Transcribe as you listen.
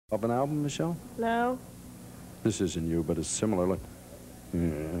Of an album, Michelle? No. This isn't you, but it's similar. Look.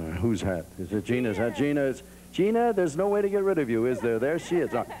 Whose hat? Is it Gina's hat? Gina, there's no way to get rid of you, is there? There she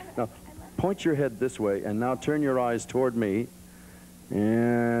is. Now, point your head this way, and now turn your eyes toward me.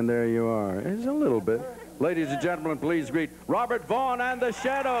 And there you are. It's a little bit. Ladies and gentlemen, please greet Robert Vaughn and the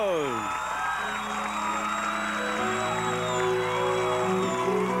Shadows.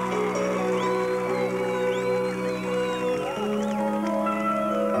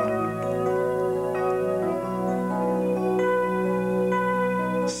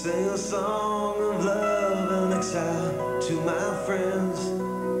 Sing a song of love and exile to my friends.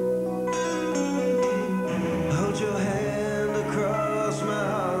 Hold your hand across my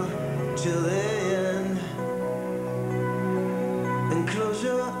heart till the end. And close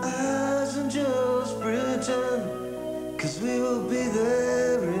your eyes and just pretend, 'cause we will be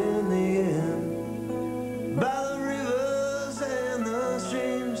there in the end. By the rivers and the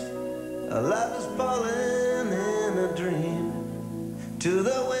streams, our life is falling in a dream. To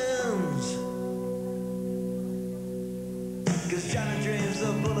the winds, 'cause Johnny dreams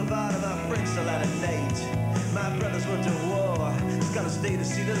the boulevard of our friends still out at night. My brothers went to war, it's gotta stay to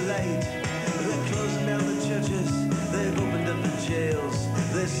see the light. They're closing down the churches, they've opened up the jails.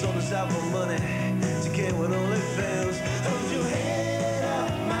 They sold us out for money to get what only fails. Hold your head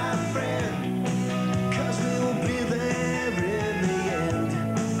up, my friend, 'cause we will be there in the end.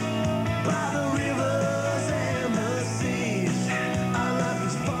 By the rivers and the seas, our life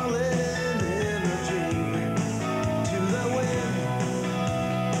is falling in a dream. To the wind,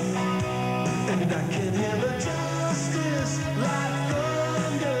 and I can hear the justice like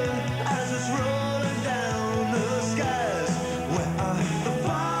thunder as it's rolling down the skies. Where are the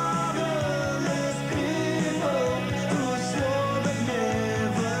fatherless people who swore they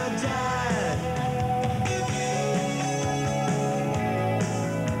never died?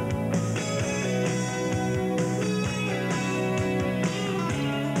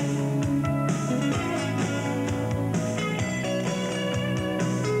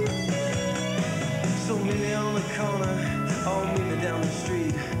 So meet me on the corner, or meet me down the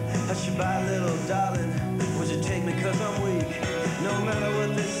street. I should buy a little darling, would you take me 'cause I'm weak? No matter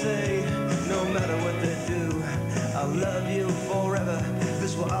what they say, no matter what they do, I'll love you forever,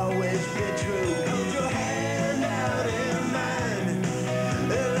 this will always be true. Hold your hand out in mine,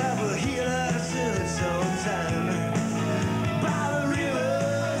 and life will heal us in its own time. By the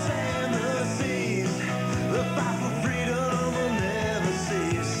rivers and the seas, the fight for freedom will never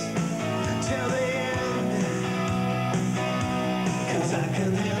cease. Till the end, 'cause I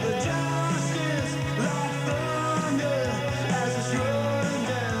can hear the justice like thunder as it's rolling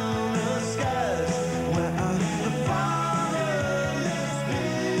down the skies. Where are the fatherless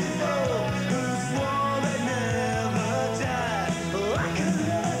people who swore they never died? Oh, I can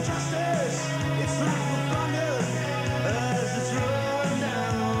hear the justice, it's like the thunder as it's rolling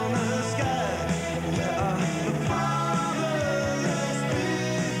down the sky. Where are the fatherless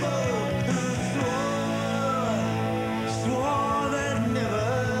people who swore they'd never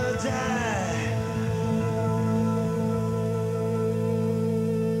die?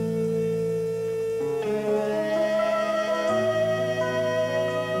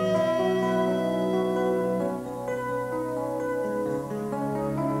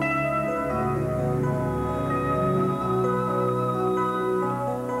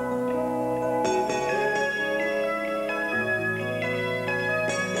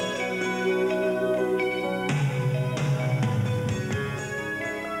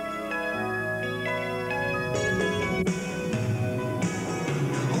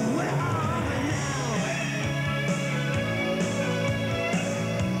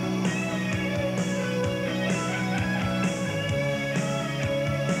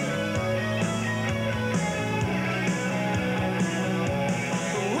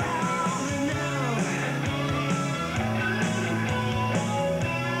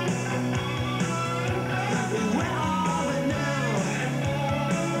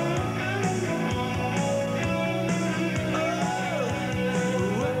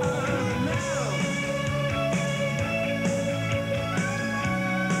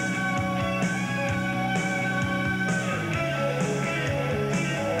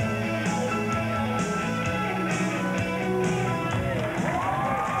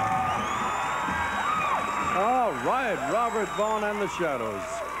 Robert Vaughn and the Shadows.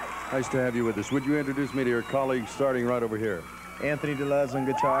 Nice to have you with us. Would you introduce me to your colleagues starting right over here? Anthony DeLuz on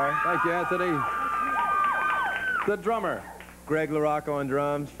guitar. Thank you, Anthony. The drummer. Greg LaRocco on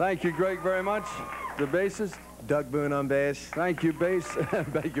drums. Thank you, Greg, very much. The bassist. Doug Boone on bass. Thank you, bass.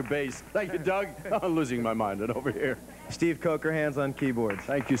 Thank you, bass. Thank you, Doug. I'm losing my mind and over here. Steve Coker, hands on keyboards.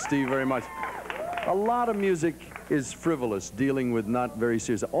 Thank you, Steve, very much. A lot of music is frivolous, dealing with not very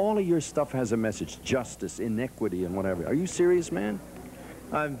serious. All of your stuff has a message, justice, inequity, and whatever. Are you serious, man?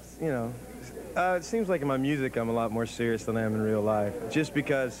 You know, it seems like in my music I'm a lot more serious than I am in real life. Just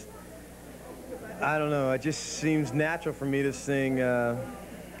because, I don't know, it just seems natural for me to sing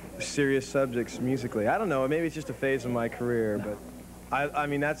serious subjects musically. I don't know, maybe it's just a phase of my career, but I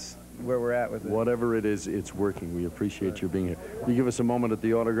mean, that's where we're at with it. Whatever it is, it's working. We appreciate you being here. Will you give us a moment at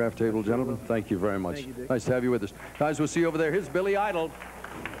the autograph table, gentlemen? Thank you very much. Thank you, Dick. Nice to have you with us. Guys, we'll see you over there. Here's Billy Idol.